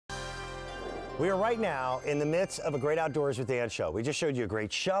We are right now in the midst of a Great Outdoors with Dan show. We just showed you a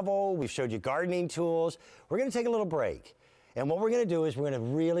great shovel. We've showed you gardening tools. We're going to take a little break. And what we're going to do is we're going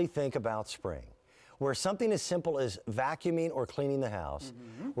to really think about spring, where something as simple as vacuuming or cleaning the house,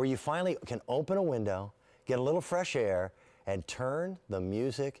 where you finally can open a window, get a little fresh air, and turn the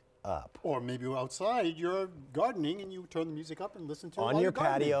music up. Or maybe outside you're gardening and you turn the music up and listen to it on while your you're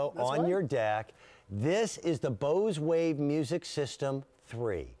gardening. patio, That's on right. your deck. This is the Bose Wave Music System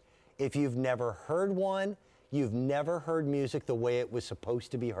 3. If you've never heard one, you've never heard music the way it was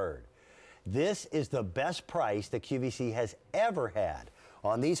supposed to be heard. This is the best price that QVC has ever had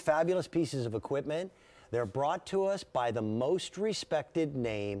on these fabulous pieces of equipment. They're brought to us by the most respected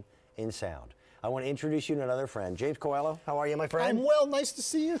name in sound. I want to introduce you to another friend. James Coelho, how are you, my friend? I'm well, nice to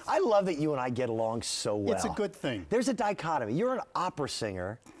see you. I love that you and I get along so well. It's a good thing. There's a dichotomy. You're an opera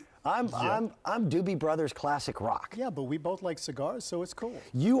singer. I'm Doobie Brothers classic rock. Yeah, but we both like cigars, so it's cool.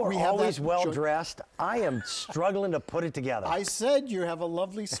 You are always well dressed. I am struggling to put it together. I said you have a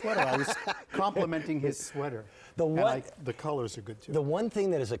lovely sweater. I was complimenting his sweater. The colors are good too. The one thing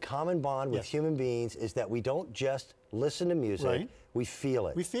that is a common bond with human beings is that we don't just listen to music, we feel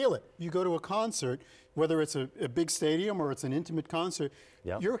it. We feel it. You go to a concert, whether it's a big stadium or it's an intimate concert,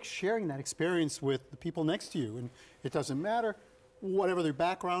 you're sharing that experience with the people next to you, and it doesn't matter whatever their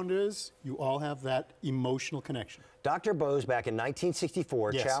background is, you all have that emotional connection. Dr. Bose, back in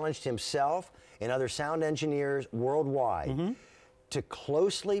 1964, challenged himself and other sound engineers worldwide to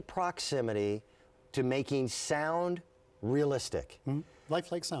closely proximity to making sound realistic.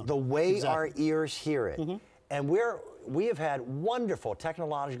 Lifelike sound. The way our ears hear it. And we have had wonderful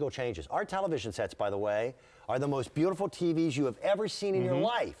technological changes. Our television sets, by the way, are the most beautiful TVs you have ever seen in your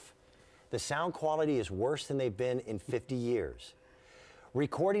life. The sound quality is worse than they've been in 50 years.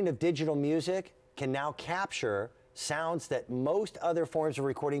 Recording of digital music can now capture sounds that most other forms of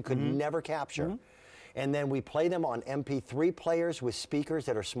recording could never capture. And then we play them on MP3 players with speakers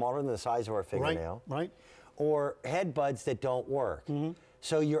that are smaller than the size of our fingernail. Or headbuds that don't work.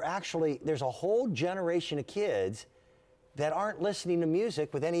 So you're actually, there's a whole generation of kids that aren't listening to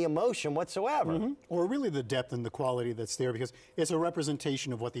music with any emotion whatsoever. Or really the depth and the quality that's there, because it's a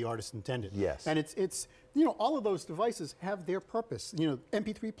representation of what the artist intended. And it's you know, all of those devices have their purpose. You know,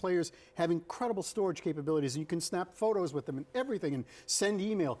 MP3 players have incredible storage capabilities, and you can snap photos with them and everything and send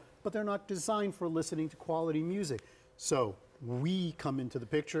email, but they're not designed for listening to quality music. So we come into the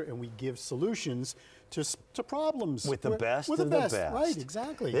picture and we give solutions to problems. With the best of the best. Right,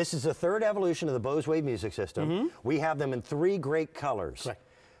 exactly. This is the third evolution of the Bose Wave Music System. We have them in 3 great colors.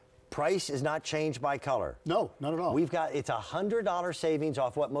 Price is not changed by color. No, not at all. We've got, it's $100 savings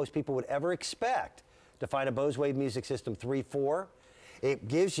off what most people would ever expect to find a Bose Wave Music System 3-4. It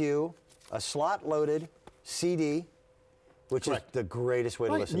gives you a slot-loaded CD, which is the greatest way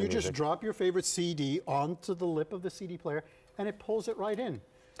to listen to music. You just drop your favorite CD onto the lip of the CD player, and it pulls it right in.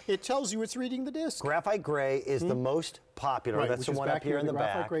 It tells you it's reading the disc. Graphite gray is the most popular. That's the one up here in the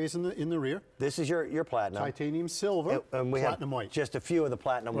back. Graphite gray is in the rear. This is your platinum. Titanium silver, and we platinum have white. Just a few of the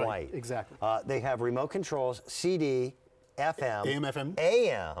platinum white. Exactly. They have remote controls, CD, FM, AM, FM.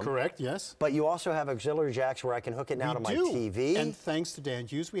 AM. Correct, yes. But you also have auxiliary jacks where I can hook it now to my TV. And thanks to Dan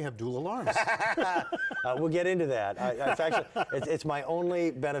Hughes, we have dual alarms. We'll get into that. It's my only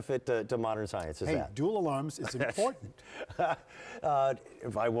benefit to modern science is that. Dual alarms is important.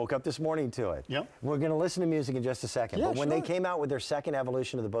 If I woke up this morning to it. We're going to listen to music in just a second. But when they came out with their second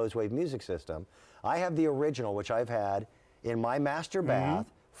evolution of the Bose Wave Music System, I have the original, which I've had in my master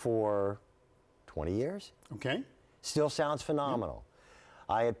bath for 20 years. Still sounds phenomenal.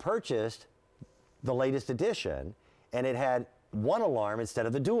 I had purchased the latest edition, and it had one alarm instead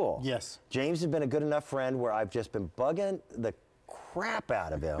of the dual. James has been a good enough friend where I've just been bugging the crap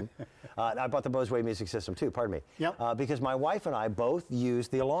out of him. I bought the Bose Wave Music System too, pardon me. Because my wife and I both use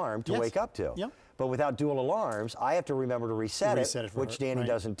the alarm to wake up to. But without dual alarms, I have to remember to reset it which Danny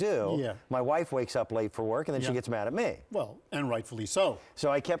doesn't do. My wife wakes up late for work, and then she gets mad at me. Well, and rightfully so.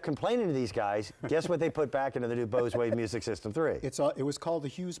 So I kept complaining to these guys. Guess what they put back into the new Bose Wave Music System 3? It was called the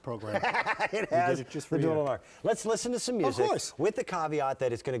Hughes program. It has the dual alarm. Let's listen to some music. With the caveat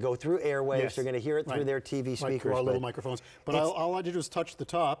that it's going to to go through airwaves. They're going to hear it through their TV speakers. Through our little microphones. But all I did was touch the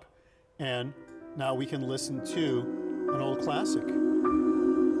top, and now we can listen to an old classic.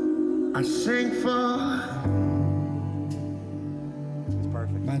 I sing for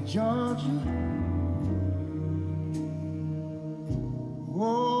my Georgia.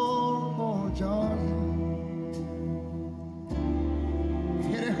 Oh, Georgia.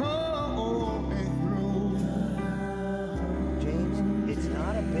 Hit it home and through. James, it's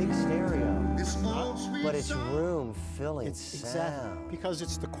not a big stereo, but it's room filling sound. Exactly, because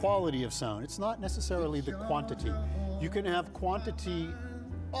it's the quality of sound. It's not necessarily the quantity. You can have quantity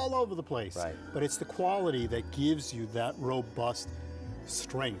all over the place, but it's the quality that gives you that robust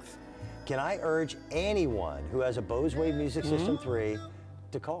strength. Can I urge anyone who has a Bose Wave Music System 3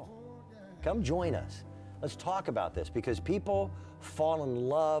 to call? Come join us. Let's talk about this, because people fall in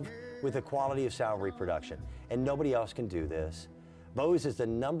love with the quality of sound reproduction, and nobody else can do this. Bose is the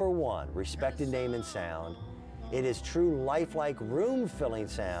 #1 respected name in sound. It is true lifelike room-filling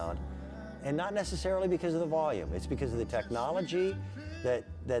sound, and not necessarily because of the volume. It's because of the technology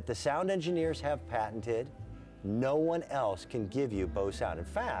that the sound engineers have patented. No one else can give you Bose sound. In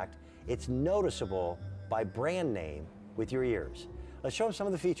fact, it's noticeable by brand name with your ears. Let's show them some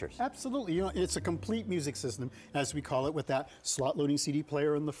of the features. Absolutely. You know, it's a complete music system, as we call it, with that slot-loading CD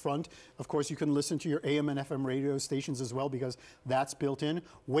player in the front. Of course, you can listen to your AM and FM radio stations as well, because that's built in.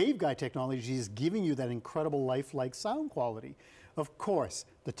 Waveguide technology is giving you that incredible lifelike sound quality. Of course,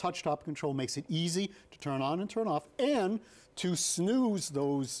 the touch-top control makes it easy to turn on and turn off, and to snooze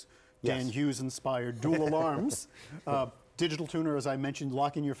those Dan Hughes-inspired dual alarms. Digital tuner, as I mentioned,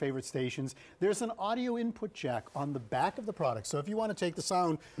 lock in your favorite stations. There's an audio input jack on the back of the product. So if you want to take the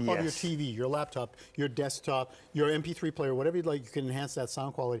sound of your TV, your laptop, your desktop, your MP3 player, whatever you'd like, you can enhance that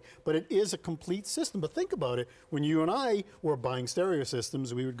sound quality. But it is a complete system. But think about it. When you and I were buying stereo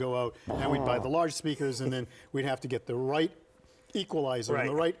systems, we would go out and we'd buy the large speakers, and then we'd have to get the right equalizer and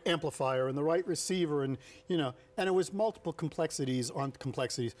the right amplifier and the right receiver, and and it was multiple complexities on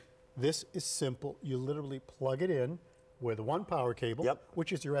complexities. This is simple. You literally plug it in with one power cable,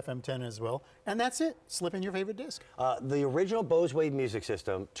 which is your FM10 as well, and that's it. Slip in your favorite disc. The original Bose Wave Music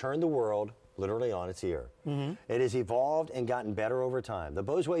System turned the world literally on its ear. It has evolved and gotten better over time. The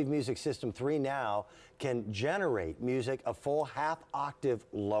Bose Wave Music System 3 now can generate music a full half octave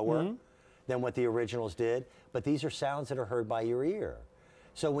lower than what the originals did, but these are sounds that are heard by your ear.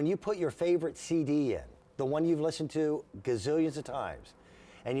 So when you put your favorite CD in, the one you've listened to gazillions of times,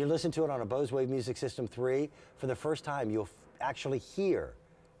 and you listen to it on a Bose Wave Music System 3, for the first time you'll actually hear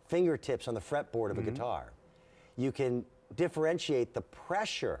fingertips on the fretboard of a guitar. You can differentiate the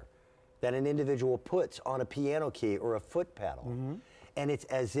pressure that an individual puts on a piano key or a foot pedal. And it's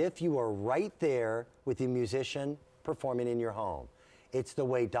as if you are right there with the musician performing in your home. It's the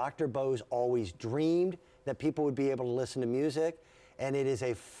way Dr. Bose always dreamed that people would be able to listen to music, and it is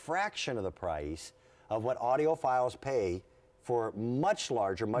a fraction of the price of what audiophiles pay for much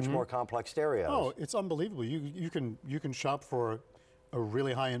larger, much more complex stereos. Oh, it's unbelievable. You can shop for a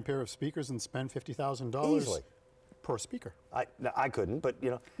really high-end pair of speakers and spend $50,000 easily per speaker. I couldn't, but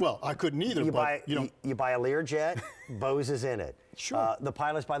Well, I couldn't either. You but, you buy a Learjet, Bose is in it. Sure. The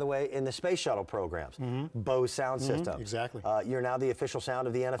pilots, by the way, in the space shuttle programs, Bose sound system. Exactly. You're now the official sound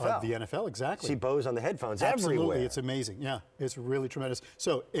of the NFL. Of the NFL, exactly. See Bose on the headphones Absolutely, everywhere. it's amazing. Yeah, it's really tremendous.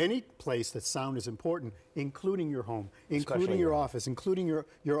 So any place that sound is important, including your home, including your office, including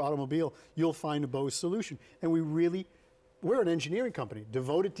your automobile, you'll find a Bose solution. And we're an engineering company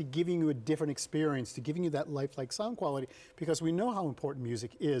devoted to giving you a different experience, to giving you that lifelike sound quality, because we know how important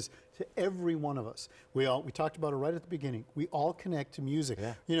music is to every one of us. We talked about it right at the beginning. We all connect to music.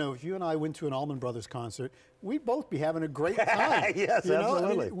 Yeah. If you and I went to an Allman Brothers concert, we'd both be having a great time. Yes,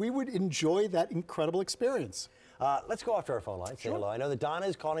 absolutely. I mean, we would enjoy that incredible experience. Let's go off to our phone line. Say hello. I know that Donna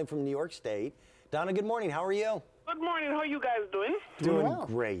is calling from New York State. Donna, good morning. How are you? Good morning. How are you guys doing? Doing well.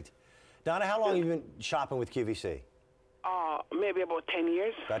 Great. Donna, how long have you been shopping with QVC? Maybe about 10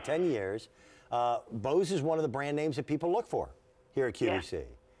 years. About 10 years. Bose is one of the brand names that people look for here at QVC.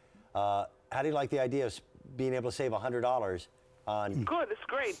 Yeah. How do you like the idea of being able to save $100 on... Good, it's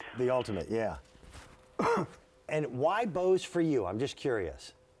great. The ultimate, yeah. And why Bose for you? I'm just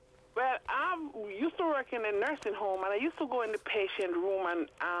curious. Well, I used to work in a nursing home, and I used to go in the patient room, and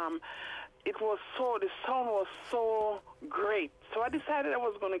the sound was so great. So I decided I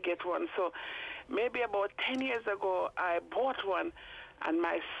was going to get one. So maybe about 10 years ago, I bought one, and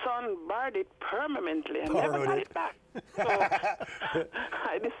my son borrowed it permanently and never got it back. So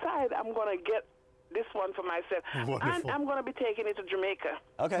I decided I'm going to get this one for myself. Wonderful. And I'm going to be taking it to Jamaica.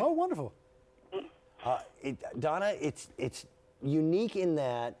 Okay. Oh, wonderful. Donna, it's unique in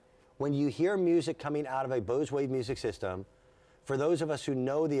that when you hear music coming out of a Bose Wave Music System, for those of us who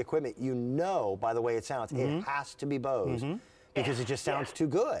know the equipment, by the way it sounds, it has to be Bose because it just sounds too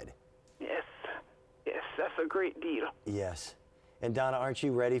good. Yes, that's a great deal. Yes. And Donna, aren't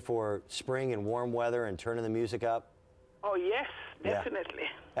you ready for spring and warm weather and turning the music up? Oh, yes, definitely.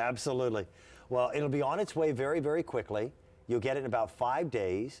 Yeah, absolutely. Well, it'll be on its way very, very quickly. You'll get it in about 5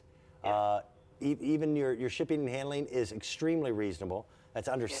 days. Yeah. Even your shipping and handling is extremely reasonable. That's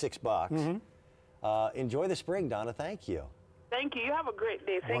under $6. Enjoy the spring, Donna. Thank you. Thank you. You have a great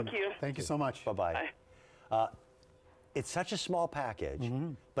day. Thank you. Thank you so much. Bye-bye. It's such a small package,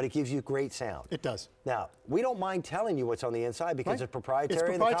 but it gives you great sound. It does. Now, we don't mind telling you what's on the inside because it's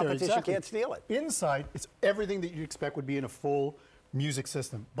proprietary and the competition can't steal it. Inside, it's everything that you'd expect would be in a full music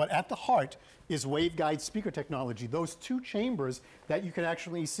system. But at the heart is waveguide speaker technology. Those two chambers that you can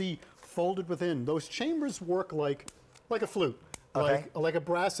actually see folded within. Those chambers work like a flute, like a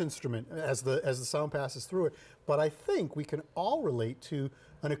brass instrument as the sound passes through it. But I think we can all relate to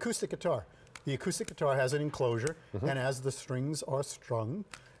an acoustic guitar. The acoustic guitar has an enclosure, and as the strings are strung,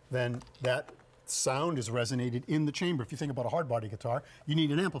 then that sound is resonated in the chamber. If you think about a hard body guitar, you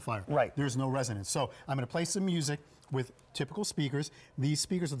need an amplifier. Right. There's no resonance. So I'm going to play some music with typical speakers. These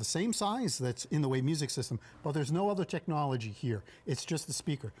speakers are the same size that's in the Wave Music System, but there's no other technology here. It's just the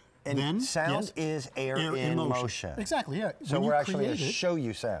speaker. And then sound is air in motion. Exactly, yeah. So we're actually going to show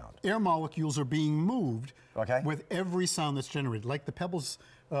you sound. Air molecules are being moved with every sound that's generated. Like the pebbles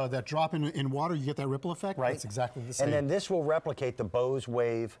that drop in water, you get that ripple effect. Right. That's exactly the same. And then this will replicate the Bose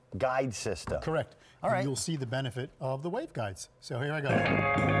Wave guide system. Correct. All right. You'll see the benefit of the wave guides. So here I go.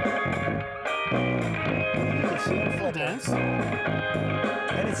 You can see it flip dance.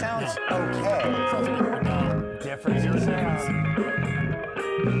 And it sounds okay. It sounds like different sound.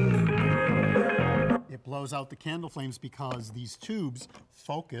 It blows out the candle flames because these tubes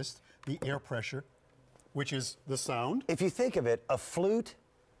focused the air pressure, which is the sound. If you think of it, a flute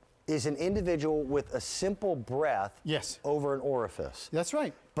is an individual with a simple breath over an orifice. That's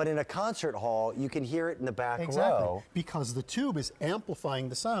right. But in a concert hall, you can hear it in the back row. Because the tube is amplifying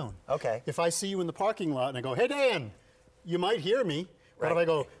the sound. Okay. If I see you in the parking lot and I go, hey, Dan, you might hear me. But if I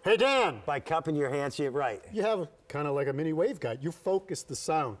go, hey, Dan. By cupping your hands, you have kind of like a mini waveguide. You focus the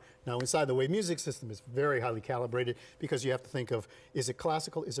sound. Now, inside the Wave Music System, it's very highly calibrated because you have to think of, is it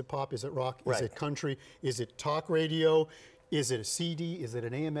classical, is it pop, is it rock, is it country, is it talk radio, is it a CD, is it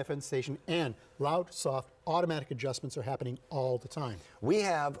an AM/FM station, and loud, soft, automatic adjustments are happening all the time. We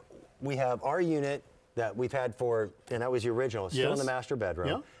have our unit that we've had for, and that was the original, still in the master bedroom.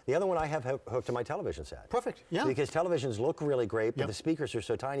 Yeah. The other one I have hooked to my television set. Perfect, yeah. Because televisions look really great, but the speakers are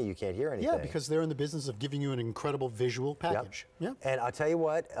so tiny you can't hear anything. Yeah, because they're in the business of giving you an incredible visual package. Yeah. And I'll tell you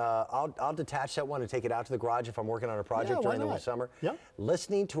what, I'll detach that one and take it out to the garage if I'm working on a project during the summer. Yeah.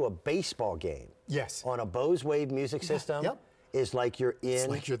 Listening to a baseball game on a Bose Wave Music System is like you're in it's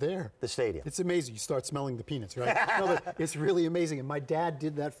like you're there. The stadium. It's amazing. You start smelling the peanuts, right? No, it's really amazing. And my dad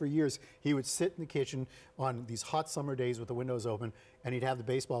did that for years. He would sit in the kitchen on these hot summer days with the windows open, and he'd have the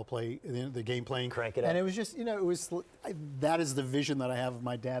baseball play, the game playing. Crank it up. And it was just, that is the vision that I have of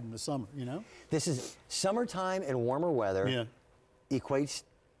my dad in the summer, This is summertime and warmer weather equates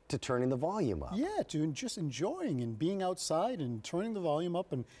to turning the volume up. Yeah, to just enjoying and being outside and turning the volume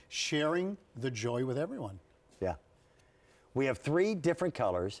up and sharing the joy with everyone. Yeah. We have 3 different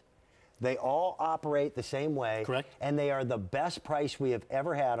colors. They all operate the same way. Correct. And they are the best price we have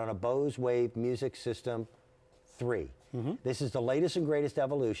ever had on a Bose Wave Music System 3. This is the latest and greatest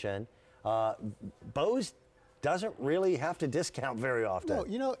evolution. Bose doesn't really have to discount very often.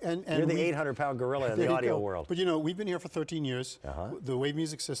 No, and you're the 800-pound gorilla in the audio world. But we've been here for 13 years. The Wave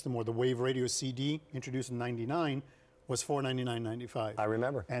Music System, or the Wave Radio CD, introduced in '99, was $499.95. I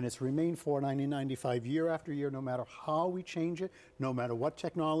remember. And it's remained $499.95 year after year, no matter how we change it, no matter what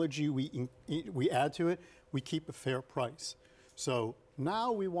technology we add to it, we keep a fair price. So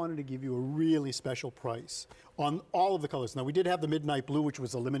now we wanted to give you a really special price on all of the colors. Now, we did have the Midnight Blue, which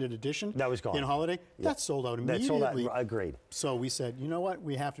was a limited edition. That was gone. In holiday. Yeah. That sold out immediately. That sold out, agreed. So we said, you know what,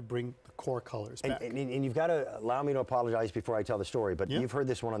 we have to bring the core colors back. And you've got to allow me to apologize before I tell the story, but you've heard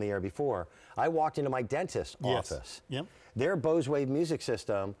this one on the air before. I walked into my dentist's office. Yep. Their Bose Wave Music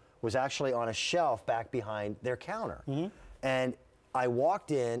System was actually on a shelf back behind their counter. And I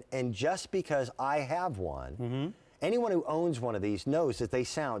walked in, and just because I have one, anyone who owns one of these knows that they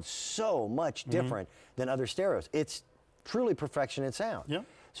sound so much different than other stereos. It's truly perfection in sound. Yeah.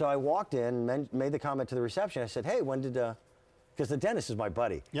 So I walked in and made the comment to the reception. I said, hey, when did, because the dentist is my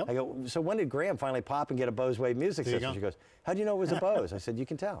buddy. Yep. I go, so when did Graham finally pop and get a Bose Wave Music System? She goes, how do you know it was a Bose? I said, you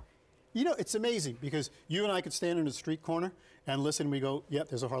can tell. It's amazing because you and I could stand in a street corner and listen, and we go, yep,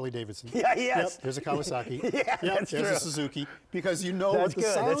 there's a Harley Davidson. Yeah, yes. Yep, there's a Kawasaki. Yeah, yep, there's a Suzuki. Because you know what the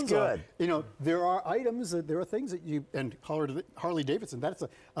sounds are. There are items, there are things that and Harley Davidson, that's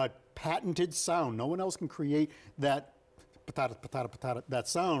a patented sound. No one else can create that patata, patata, patata, that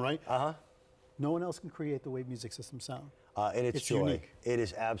sound, right? No one else can create the Wave Music System sound. And it's joy. Unique. It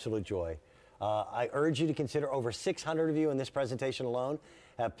is absolute joy. I urge you to consider. Over 600 of you in this presentation alone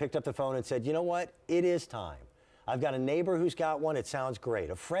have picked up the phone and said, you know what, it is time. I've got a neighbor who's got one, it sounds great.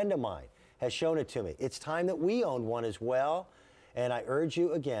 A friend of mine has shown it to me. It's time that we own one as well, and I urge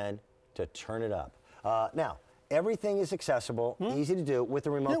you again to turn it up. Now, everything is accessible, easy to do with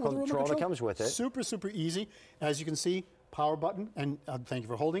the remote control that comes with it. Super, super easy. As you can see, power button, and thank you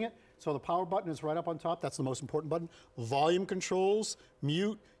for holding it. So the power button is right up on top. That's the most important button. Volume controls,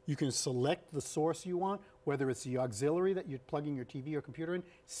 mute. You can select the source you want, whether it's the auxiliary that you're plugging your TV or computer in,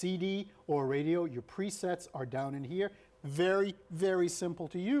 CD or radio. Your presets are down in here. Very, very simple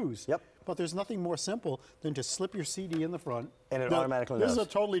to use. Yep. But there's nothing more simple than to slip your CD in the front. And it automatically knows. This is a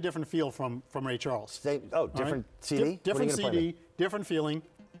totally different feel from Ray Charles. Different CD? Different CD, different feeling.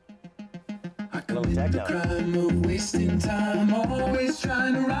 Little techno. Crime of wasting time, always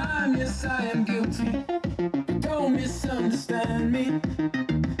trying to rhyme. Yes, I am guilty. Don't misunderstand me.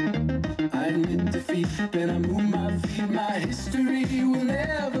 I admit defeat, then I move my feet. My history will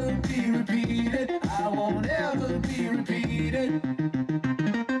never be repeated. I won't ever be repeated.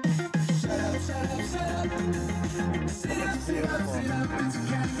 Shut up, shut up, shut up. Sit up, sit up, sit up. It's a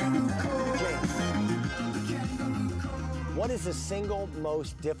kangaroo court. What is the single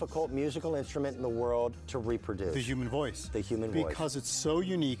most difficult musical instrument in the world to reproduce? The human voice. The human voice. Because it's so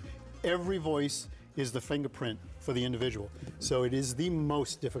unique. Every voice is the fingerprint for the individual. So it is the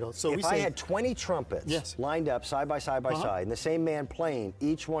most difficult. So if I had 20 trumpets lined up side by side by side, and the same man playing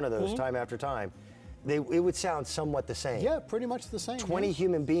each one of those time after time, it would sound somewhat the same. Yeah, pretty much the same. 20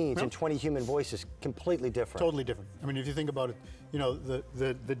 human beings and 20 human voices, completely different. Totally different. I mean, if you think about it, you know,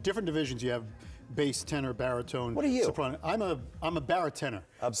 the different divisions you have. Bass, tenor, baritone, what are you? Soprano. I'm a baritone.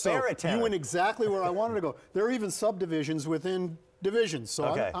 A so baritone. You went exactly where I wanted to go. There are even subdivisions within divisions. So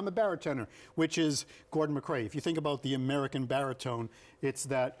I'm a baritone, which is Gordon McRae. If you think about the American baritone, it's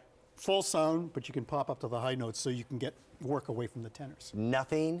that full sound, but you can pop up to the high notes so you can get work away from the tenors.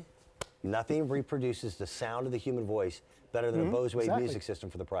 Nothing reproduces the sound of the human voice better than a Bose Wave music system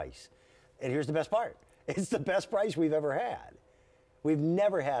for the price. And here's the best part. It's the best price we've ever had. We've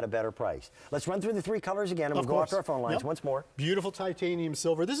never had a better price. Let's run through the three colors again, and we'll go off to our phone lines once more. Beautiful titanium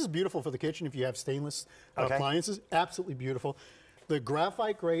silver. This is beautiful for the kitchen if you have stainless appliances. Absolutely beautiful. The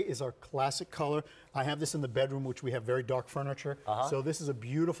graphite gray is our classic color. I have this in the bedroom, which we have very dark furniture. So this is a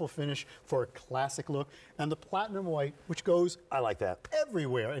beautiful finish for a classic look. And the platinum white, which goes I like that.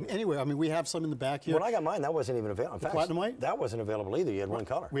 everywhere and anywhere. I mean, we have some in the back here. When I got mine, that wasn't even available. In fact, platinum white? That wasn't available either. You had one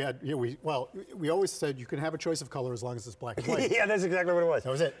color. We had, we always said you can have a choice of color as long as it's black and white. Yeah, that's exactly what it was.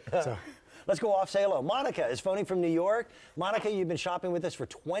 That was it. So. Let's go off, say hello. Monica is phoning from New York. Monica, you've been shopping with us for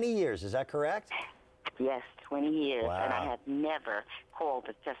 20 years. Is that correct? Yes, 20 years, wow. And I have never called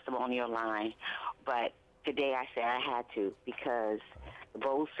the testimonial line, but today I said I had to because the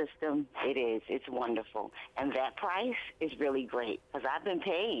Bose system, it's wonderful, and that price is really great because I've been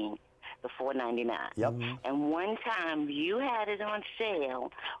paying the $4.99. Yep. And one time you had it on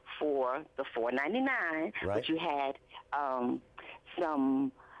sale for the $4.99, right. But you had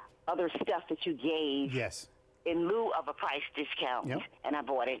some other stuff that you gave. Yes. In lieu of a price discount, and I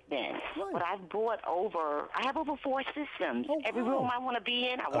bought it then. Right. But I have over 4 systems. Every room I want to be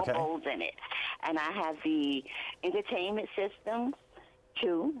in, I want Bose in it. And I have the entertainment system,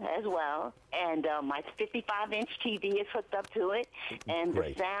 too, as well. And my 55-inch TV is hooked up to it. And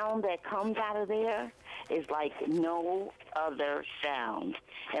the sound that comes out of there is like no other sound.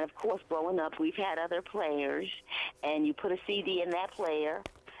 And, of course, growing up, we've had other players, and you put a CD in that player,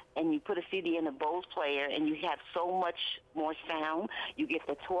 and you put a CD in the Bose player, and you have so much more sound. You get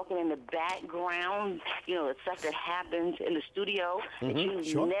the talking in the background, you know, the stuff that happens in the studio that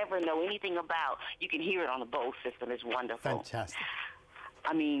you never know anything about. You can hear it on the Bose system. It's wonderful. Fantastic.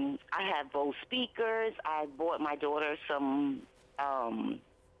 I mean, I have Bose speakers. I bought my daughter some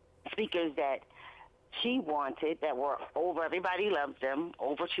speakers that she wanted that were over, everybody loves them,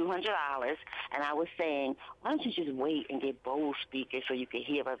 over $200. And I was saying, why don't you just wait and get Bose speakers so you can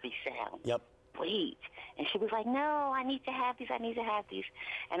hear every sound? Yep. Wait. And she was like, no, I need to have these, I need to have these.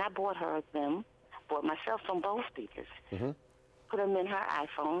 And I bought her them, bought myself some Bose speakers, put them in her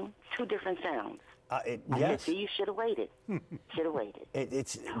iPhone, 2 different sounds. I said, see, you should have waited. Should have waited.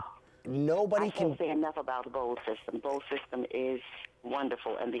 Nobody I can't say enough about the Bose system. Bose system is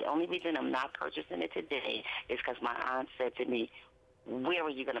wonderful, and the only reason I'm not purchasing it today is because my aunt said to me, where are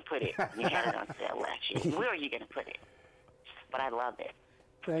you going to put it? You had it on sale last year. Where are you going to put it? But I love it.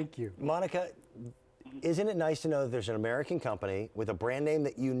 Thank you. Monica, isn't it nice to know that there's an American company with a brand name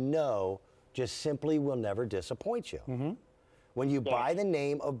that you know just simply will never disappoint you? When you buy the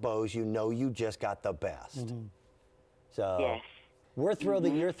name of Bose, you know you just got the best. So we're thrilled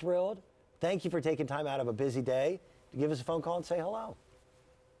that you're thrilled. Thank you for taking time out of a busy day to give us a phone call and say hello.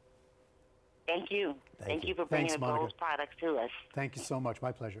 Thank you. Thank you for bringing the Bose products to us. Thank you so much.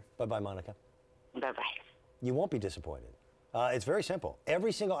 My pleasure. Bye-bye, Monica. Bye-bye. You won't be disappointed. It's very simple.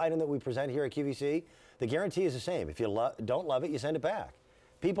 Every single item that we present here at QVC, the guarantee is the same. If you don't love it, you send it back.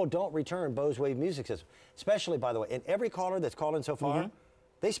 People don't return Bose Wave music system, especially, by the way, and every caller that's called in so far,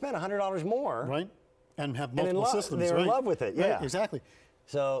 they spent $100 more. Right, and have multiple systems. They're in love with it, yeah. Right, exactly.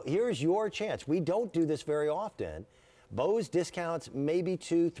 So here's your chance. We don't do this very often. Bose discounts maybe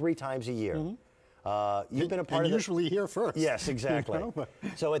 2-3 times a year. You've been a part of it. Usually here first. Yes, exactly. You know?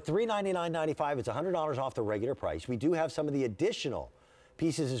 So at $399.95, it's $100 off the regular price. We do have some of the additional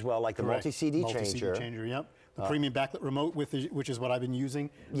pieces as well, like the multi-CD changer. Multi-CD changer, yep. The premium backlit remote, which is what I've been using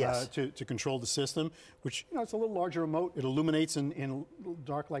to control the system, which, you know, it's a little larger remote. It illuminates in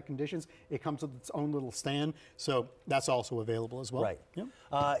dark light conditions. It comes with its own little stand, so that's also available as well. Right. Yep.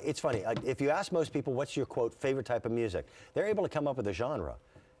 It's funny. If you ask most people what's your, quote, favorite type of music, they're able to come up with a genre.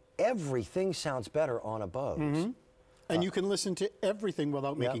 Everything sounds better on a Bose. And you can listen to everything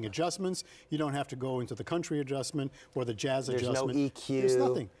without making adjustments. You don't have to go into the country adjustment or the jazz adjustment. There's no EQ. There's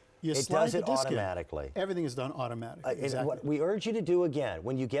nothing. It does it automatically. Everything is done automatically. Exactly. And what we urge you to do again,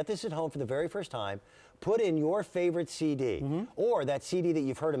 when you get this at home for the very first time, put in your favorite CD or that CD that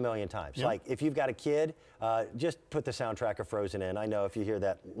you've heard a million times. Like if you've got a kid, just put the soundtrack of Frozen in. I know if you hear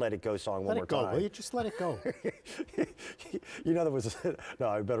that Let It Go song one more time. Let it go, will you? Just let it go. You know there was no,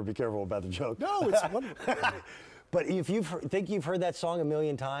 I better be careful about the joke. No, it's wonderful. But if you think you've heard that song a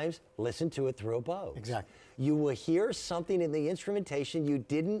million times, listen to it through a Bose. Exactly. You will hear something in the instrumentation you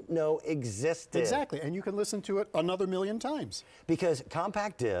didn't know existed. Exactly, and you can listen to it another million times. Because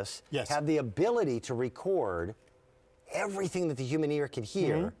compact discs have the ability to record everything that the human ear can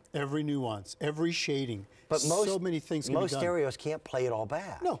hear. Every nuance, every shading. But so many things can be done. Most stereos can't play it all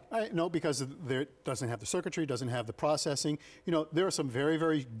back. No, because it doesn't have the circuitry, doesn't have the processing. You know, there are some very,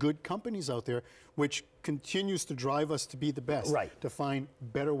 very good companies out there which continues to drive us to be the best. Right. To find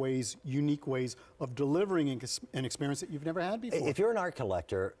better ways, unique ways of delivering an experience that you've never had before. If you're an art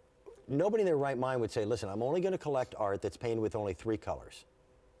collector, nobody in their right mind would say, listen, I'm only going to collect art that's painted with only 3 colors.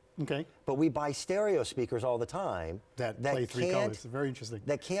 Okay. But we buy stereo speakers all the time that play 3 colors. Very interesting.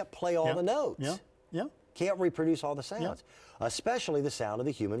 That can't play all the notes. Yeah. Can't reproduce all the sounds, especially the sound of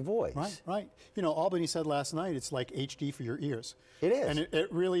the human voice. Right. You know, Albany said last night, it's like HD for your ears. It is. And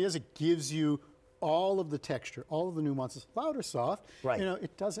it really is. It gives you all of the texture, all of the nuances, loud or soft. Right. You know,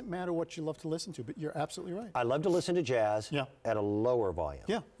 it doesn't matter what you love to listen to, but you're absolutely right. I love to listen to jazz at a lower volume.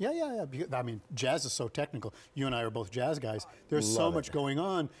 Yeah. Because, I mean, jazz is so technical. You and I are both jazz guys. There's so much going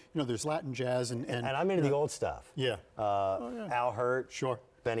on. You know, there's Latin jazz and I'm into the old stuff. Yeah. Al Hirt. Sure.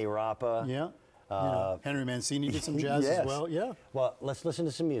 Benny Rappa. Yeah. Henry Mancini did some jazz as well. Yeah. Well, let's listen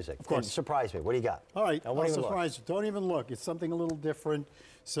to some music. Of course. And surprise me. What do you got? All right. I'll surprise you. Don't even look. It's something a little different.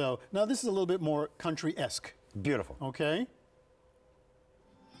 So now this is a little bit more country-esque. Beautiful. Okay.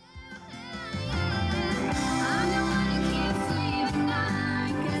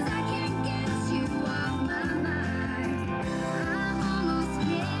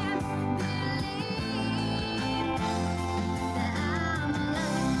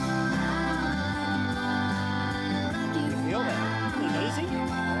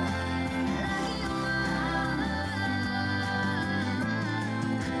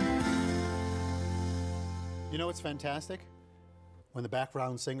 You know what's fantastic? When the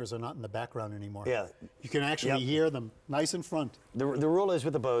background singers are not in the background anymore. Yeah. You can actually hear them nice in front. The rule is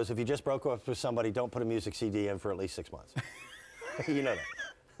with the Bose, if you just broke up with somebody, don't put a music CD in for at least 6 months. You know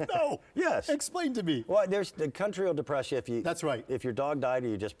that. No. Yes. Explain to me. Well, the country will depress you if you. That's right. If your dog died or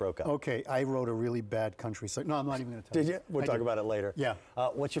you just broke up. Okay, I wrote a really bad country song. No, I'm not even going to tell you. Did you? We'll talk about it later. Yeah.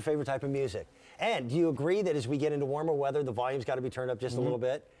 What's your favorite type of music? And do you agree that as we get into warmer weather, the volume's got to be turned up just a little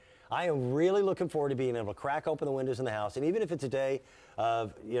bit? I am really looking forward to being able to crack open the windows in the house, and even if it's a day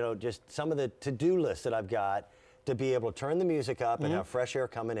of, you know, just some of the to-do lists that I've got, to be able to turn the music up and have fresh air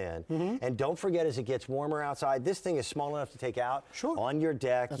coming in. And don't forget, as it gets warmer outside, this thing is small enough to take out on your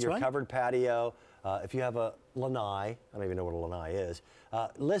deck, your covered patio. If you have a lanai, I don't even know what a lanai is,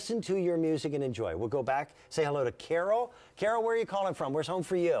 listen to your music and enjoy. We'll go back, say hello to Carol. Carol, where are you calling from? Where's home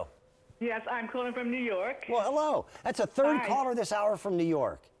for you? Yes, I'm calling from New York. Well, hello. That's a third caller this hour from New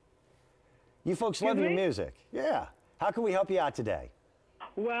York. You folks love your music. Yeah. How can we help you out today?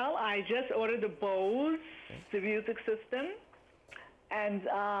 Well, I just ordered the Bose, the music system, and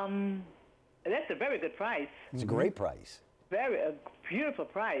that's a very good price. It's a great price. A beautiful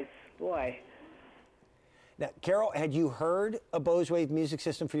price, boy. Now, Carol, had you heard a Bose Wave music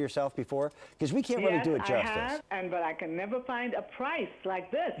system for yourself before? Because we can't really do it justice. I have, but I can never find a price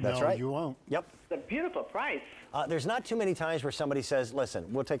like this. That's right. You won't. Yep. It's a beautiful price. There's not too many times where somebody says,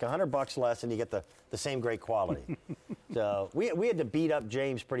 listen, we'll take $100 less and you get the same great quality. So we had to beat up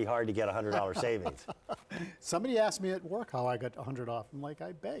James pretty hard to get $100 savings. Somebody asked me at work how I got 100 off. I'm like,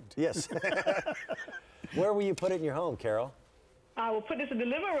 I begged. Yes. Where will you put it in your home, Carol? I will put this in the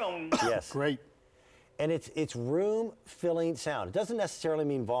living room. Yes. Great. And it's room-filling sound. It doesn't necessarily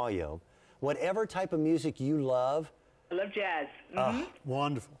mean volume. Whatever type of music you love. I love jazz.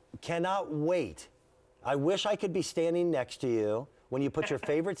 Wonderful. Cannot wait. I wish I could be standing next to you when you put your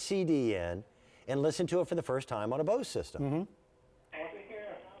favorite CD in and listen to it for the first time on a Bose system.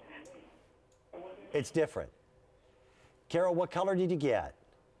 It's different. Carol, what color did you get?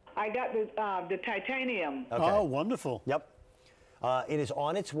 I got the titanium. Okay. Oh, wonderful. Yep. It is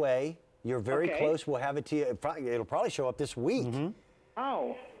on its way. You're very close. We'll have it to you. It'll probably show up this week.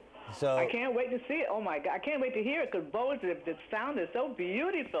 Oh. So I can't wait to see it. Oh my God! I can't wait to hear it because Bose, the sound is so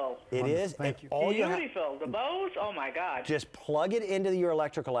beautiful. It is. Thank you. Beautiful. The Bose. Oh my God! Just plug it into your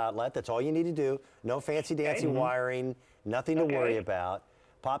electrical outlet. That's all you need to do. No fancy dancy wiring. Nothing to worry about.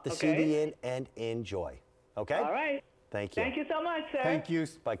 Pop the CD in and enjoy. Okay. All right. Thank you. Thank you so much, sir. Thank you.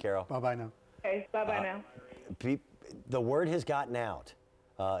 Bye, Carol. Bye-bye now. Okay. Bye-bye now. The word has gotten out.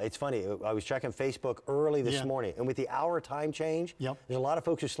 It's funny, I was checking Facebook early this morning, and with the hour time change, there's a lot of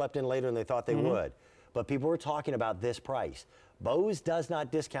folks who slept in later than they thought they would. But people were talking about this price. Bose does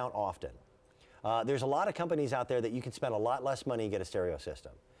not discount often. There's a lot of companies out there that you can spend a lot less money and get a stereo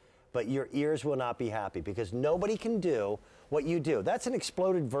system. But your ears will not be happy because nobody can do what you do. That's an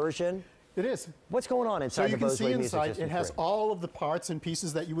exploded version. It is. What's going on inside the Bose Wave Music System? So you can see inside, it has all of the parts and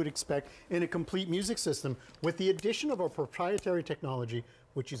pieces that you would expect in a complete music system with the addition of our proprietary technology,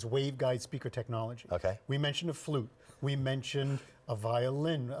 which is waveguide speaker technology. Okay. We mentioned a flute. We mentioned a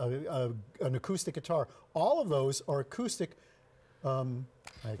violin, an acoustic guitar. All of those are acoustic, I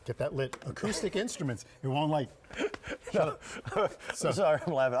get that lit, acoustic instruments. It won't light. No. I'm sorry,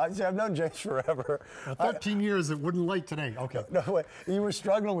 I'm laughing. I've known James forever. 13 years, it wouldn't light today. Okay. No, wait, you were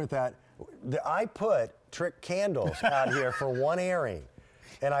struggling with that. I put trick candles out here for one airing,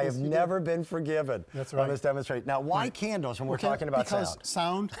 and I have never been forgiven on this demonstration. Now, why candles when we're talking about sound? Because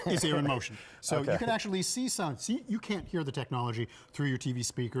sound is air in motion. So you can actually see sound. See, you can't hear the technology through your TV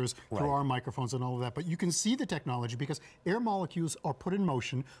speakers, through our microphones and all of that, but you can see the technology because air molecules are put in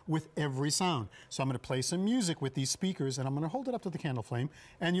motion with every sound. So I'm going to play some music with these speakers, and I'm going to hold it up to the candle flame,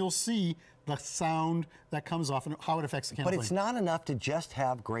 and you'll see the sound that comes off and how it affects the candle flame. But it's not enough to just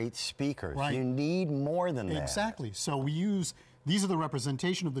have great speakers. Right. You need more than that. Exactly. So we use... These are the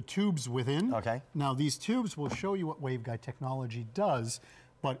representation of the tubes within. Okay. Now these tubes will show you what waveguide technology does,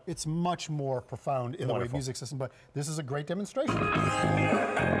 but it's much more profound in the Wave Music System. But this is a great demonstration. Again,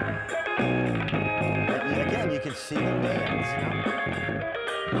 you can see the bands.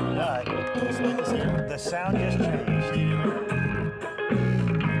 But the sound just changed.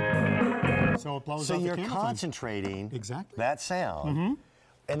 So it blows So out the you're candle concentrating that sound. Mm-hmm.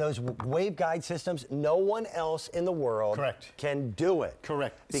 And those waveguide systems, no one else in the world can do it.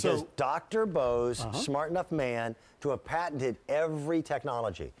 Correct. Because Dr. Bose, smart enough man, to have patented every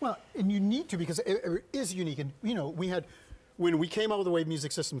technology. Well, and you need to because it is unique. And, you know, we had, when we came out with the Wave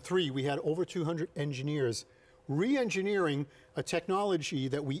Music System 3, we had over 200 engineers re-engineering a technology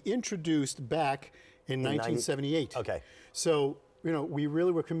that we introduced back in 1978. Okay. So, you know, we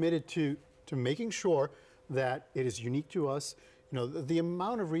really were committed to making sure that it is unique to us. You know, the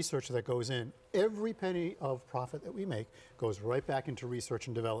amount of research that goes in, every penny of profit that we make goes right back into research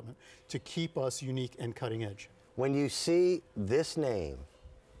and development to keep us unique and cutting edge. When you see this name,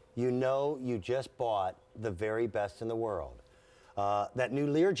 you know you just bought the very best in the world. That new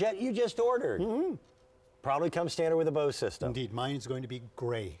Learjet you just ordered probably comes standard with a Bose system. Indeed, mine is going to be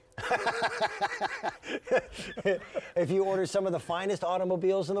gray. If you order some of the finest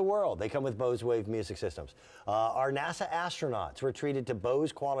automobiles in the world, they come with Bose Wave Music Systems. Our NASA astronauts were treated to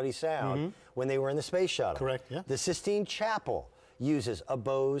Bose quality sound when they were in the space shuttle. Correct, yeah. The Sistine Chapel uses a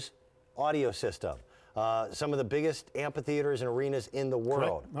Bose audio system. Some of the biggest amphitheaters and arenas in the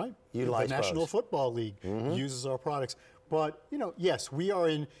world utilize the National Football League uses our products. But, you know, yes, we are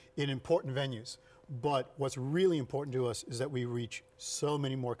in important venues. But what's really important to us is that we reach so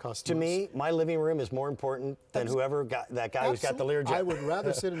many more customers. To me, my living room is more important than whoever got that guy who's got the Learjet. I would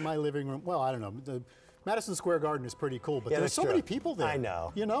rather sit in my living room. Well, I don't know. The Madison Square Garden is pretty cool, but there's so many people there. I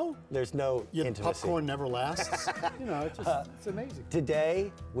know. You know? There's no intimacy. Popcorn never lasts. You know, it's amazing.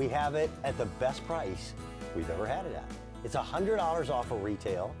 Today, we have it at the best price we've ever had it at. It's $100 off of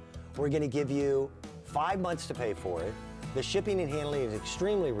retail. We're going to give you 5 months to pay for it. The shipping and handling is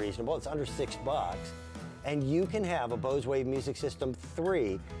extremely reasonable. It's under $6. And you can have a Bose Wave Music System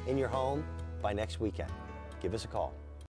 3 in your home by next weekend. Give us a call.